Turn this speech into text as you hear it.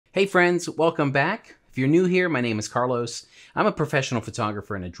Hey friends, welcome back. If you're new here, my name is Carlos. I'm a professional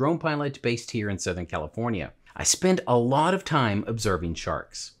photographer and a drone pilot based here in Southern California. I spend a lot of time observing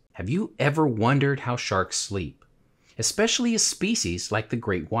sharks. Have you ever wondered how sharks sleep? Especially a species like the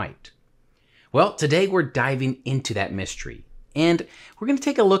great white. Well, today we're diving into that mystery. And we're going to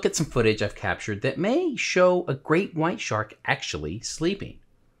take a look at some footage I've captured that may show a great white shark actually sleeping.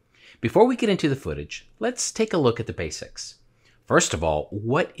 Before we get into the footage, let's take a look at the basics. First of all,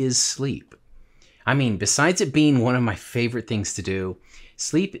 what is sleep? I mean, besides it being one of my favorite things to do,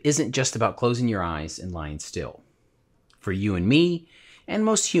 sleep isn't just about closing your eyes and lying still. For you and me, and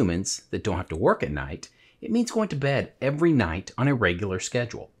most humans that don't have to work at night, it means going to bed every night on a regular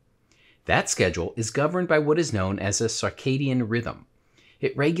schedule. That schedule is governed by what is known as a circadian rhythm.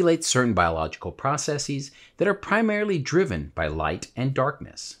 It regulates certain biological processes that are primarily driven by light and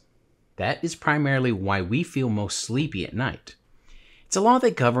darkness. That is primarily why we feel most sleepy at night. It's a law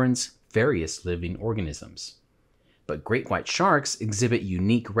that governs various living organisms. But great white sharks exhibit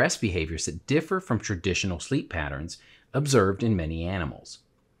unique rest behaviors that differ from traditional sleep patterns observed in many animals.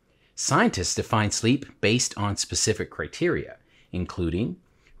 Scientists define sleep based on specific criteria, including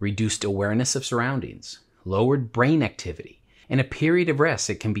reduced awareness of surroundings, lowered brain activity, and a period of rest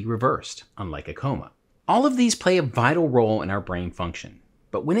that can be reversed, unlike a coma. All of these play a vital role in our brain function.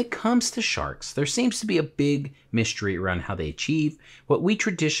 But when it comes to sharks, there seems to be a big mystery around how they achieve what we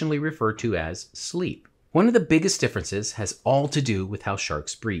traditionally refer to as sleep. One of the biggest differences has all to do with how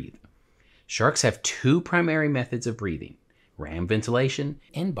sharks breathe. Sharks have two primary methods of breathing: ram ventilation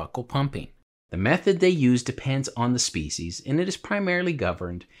and buccal pumping. The method they use depends on the species, and it is primarily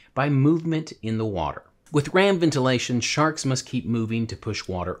governed by movement in the water. With ram ventilation, sharks must keep moving to push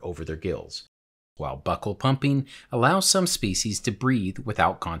water over their gills, while buccal pumping allows some species to breathe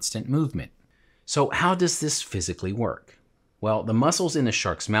without constant movement. So how does this physically work? Well, the muscles in the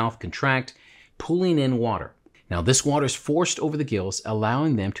shark's mouth contract, pulling in water. Now this water is forced over the gills,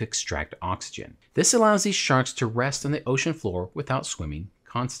 allowing them to extract oxygen. This allows these sharks to rest on the ocean floor without swimming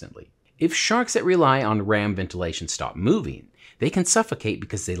constantly. If sharks that rely on ram ventilation stop moving, they can suffocate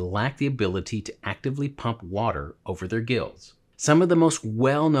because they lack the ability to actively pump water over their gills. Some of the most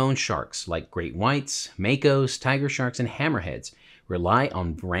well-known sharks, like great whites, makos, tiger sharks, and hammerheads, rely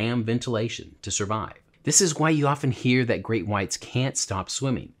on ram ventilation to survive. This is why you often hear that great whites can't stop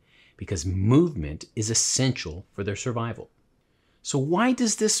swimming, because movement is essential for their survival. So why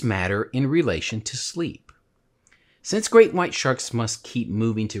does this matter in relation to sleep? Since great white sharks must keep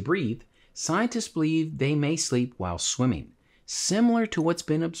moving to breathe, scientists believe they may sleep while swimming, similar to what's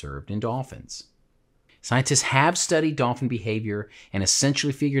been observed in dolphins. Scientists have studied dolphin behavior and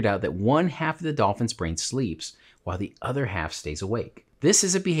essentially figured out that one half of the dolphin's brain sleeps while the other half stays awake. This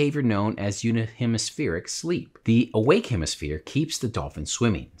is a behavior known as unihemispheric sleep. The awake hemisphere keeps the dolphin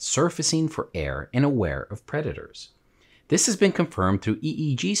swimming, surfacing for air, and aware of predators. This has been confirmed through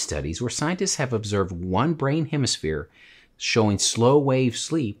EEG studies where scientists have observed one brain hemisphere showing slow wave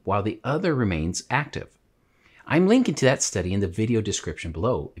sleep while the other remains active. I'm linking to that study in the video description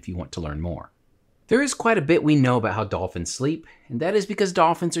below if you want to learn more. There is quite a bit we know about how dolphins sleep, and that is because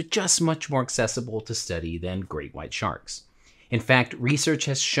dolphins are just much more accessible to study than great white sharks. In fact, research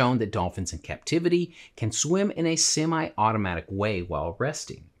has shown that dolphins in captivity can swim in a semi-automatic way while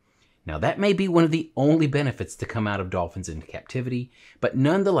resting. Now that may be one of the only benefits to come out of dolphins in captivity, but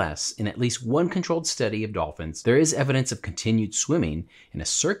nonetheless, in at least one controlled study of dolphins, there is evidence of continued swimming in a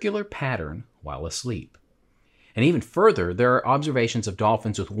circular pattern while asleep. And even further, there are observations of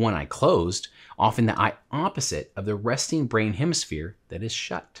dolphins with one eye closed, often the eye opposite of the resting brain hemisphere that is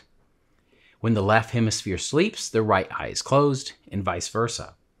shut. When the left hemisphere sleeps, the right eye is closed, and vice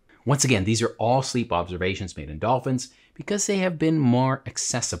versa. Once again, these are all sleep observations made in dolphins because they have been more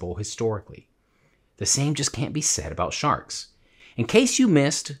accessible historically. The same just can't be said about sharks. In case you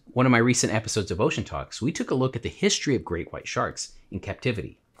missed one of my recent episodes of Ocean Talks, we took a look at the history of great white sharks in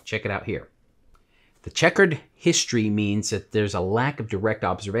captivity. Check it out here. The checkered history means that there's a lack of direct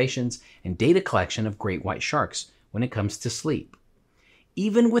observations and data collection of great white sharks when it comes to sleep.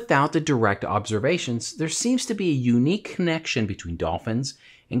 Even without the direct observations, there seems to be a unique connection between dolphins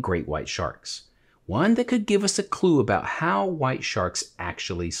and great white sharks, one that could give us a clue about how white sharks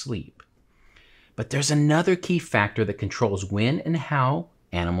actually sleep. But there's another key factor that controls when and how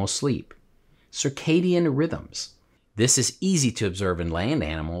animals sleep: circadian rhythms. This is easy to observe in land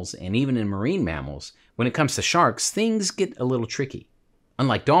animals and even in marine mammals. When it comes to sharks, things get a little tricky.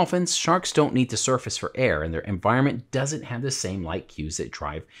 Unlike dolphins, sharks don't need to surface for air, and their environment doesn't have the same light cues that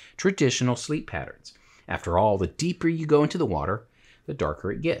drive traditional sleep patterns. After all, the deeper you go into the water, the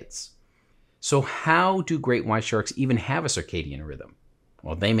darker it gets. So how do great white sharks even have a circadian rhythm?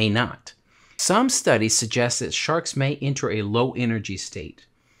 Well, they may not. Some studies suggest that sharks may enter a low energy state,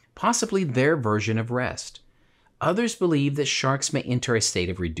 possibly their version of rest. Others believe that sharks may enter a state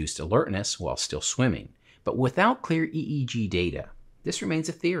of reduced alertness while still swimming, but without clear EEG data. This remains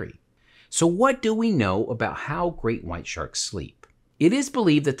a theory. So what do we know about how great white sharks sleep? It is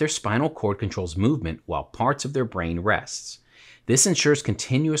believed that their spinal cord controls movement while parts of their brain rests. This ensures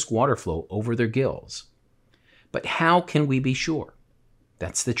continuous water flow over their gills. But how can we be sure?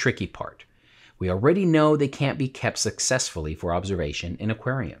 That's the tricky part. We already know they can't be kept successfully for observation in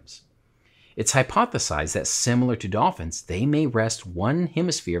aquariums. It's hypothesized that similar to dolphins, they may rest one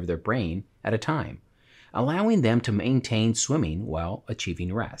hemisphere of their brain at a time, allowing them to maintain swimming while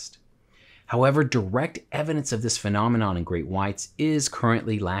achieving rest. However, direct evidence of this phenomenon in great whites is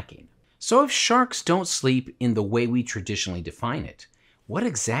currently lacking. So if sharks don't sleep in the way we traditionally define it, what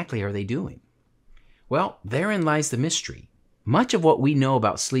exactly are they doing? Well, therein lies the mystery. Much of what we know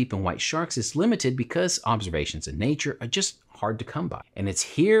about sleep in white sharks is limited because observations in nature are just hard to come by. And it's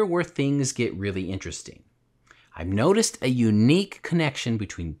here where things get really interesting. I've noticed a unique connection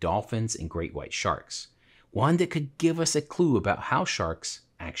between dolphins and great white sharks, one that could give us a clue about how sharks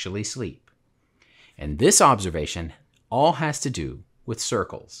actually sleep. And this observation all has to do with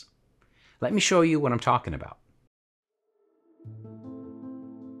circles. Let me show you what I'm talking about.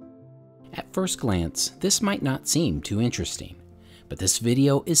 At first glance, this might not seem too interesting, but this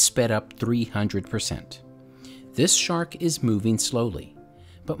video is sped up 300%. This shark is moving slowly,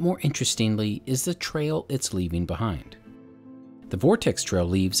 but more interestingly is the trail it's leaving behind. The vortex trail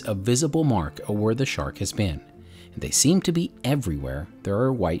leaves a visible mark of where the shark has been, and they seem to be everywhere there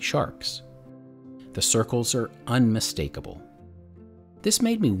are white sharks. The circles are unmistakable. This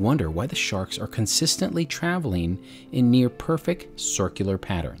made me wonder why the sharks are consistently traveling in near-perfect circular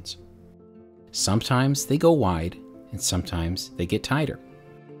patterns. Sometimes they go wide, and sometimes they get tighter.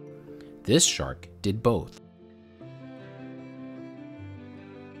 This shark did both.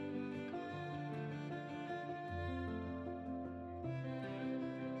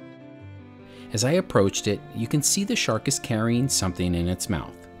 As I approached it, you can see the shark is carrying something in its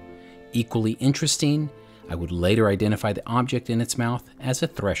mouth. Equally interesting, I would later identify the object in its mouth as a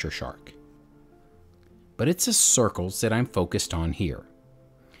thresher shark. But it's the circles that I'm focused on here.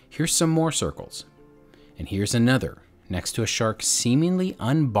 Here's some more circles. And here's another, next to a shark seemingly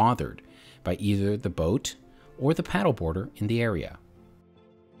unbothered by either the boat or the paddleboarder in the area.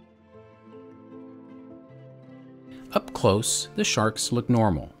 Up close, the sharks look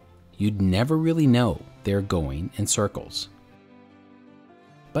normal. You'd never really know they're going in circles.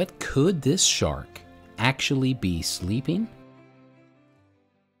 But could this shark actually be sleeping?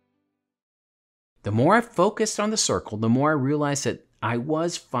 The more I focused on the circle, the more I realized that I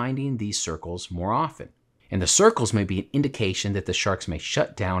was finding these circles more often. And the circles may be an indication that the sharks may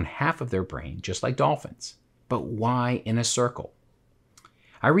shut down half of their brain, just like dolphins. But why in a circle?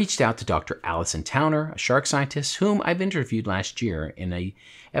 I reached out to Dr. Allison Towner, a shark scientist whom I've interviewed last year in an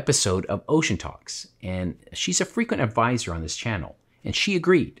episode of Ocean Talks, and she's a frequent advisor on this channel, and she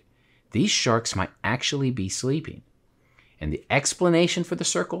agreed. These sharks might actually be sleeping. And the explanation for the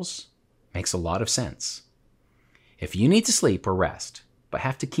circles makes a lot of sense. If you need to sleep or rest, but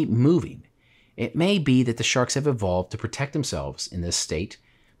have to keep moving, it may be that the sharks have evolved to protect themselves in this state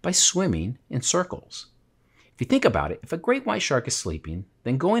by swimming in circles. If you think about it, if a great white shark is sleeping,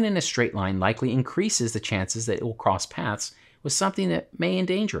 then going in a straight line likely increases the chances that it will cross paths with something that may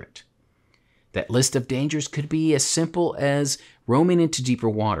endanger it. That list of dangers could be as simple as roaming into deeper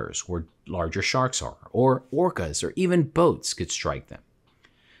waters where larger sharks are, or orcas, or even boats could strike them.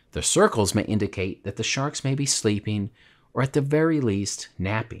 The circles may indicate that the sharks may be sleeping, or at the very least,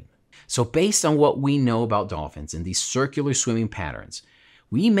 napping. So based on what we know about dolphins and these circular swimming patterns,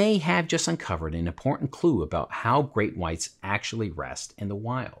 we may have just uncovered an important clue about how great whites actually rest in the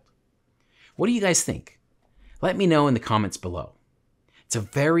wild. What do you guys think? Let me know in the comments below. It's a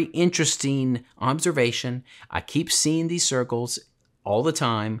very interesting observation. I keep seeing these circles all the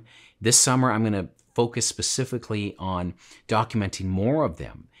time. This summer, I'm going to focus specifically on documenting more of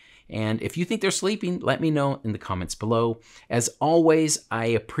them. And if you think they're sleeping, let me know in the comments below. As always, I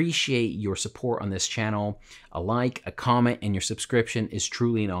appreciate your support on this channel. A like, a comment, and your subscription is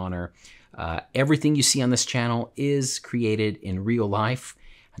truly an honor. Everything you see on this channel is created in real life,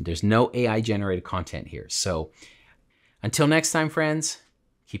 and there's no AI-generated content here. So until next time, friends,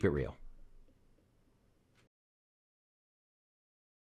 keep it real.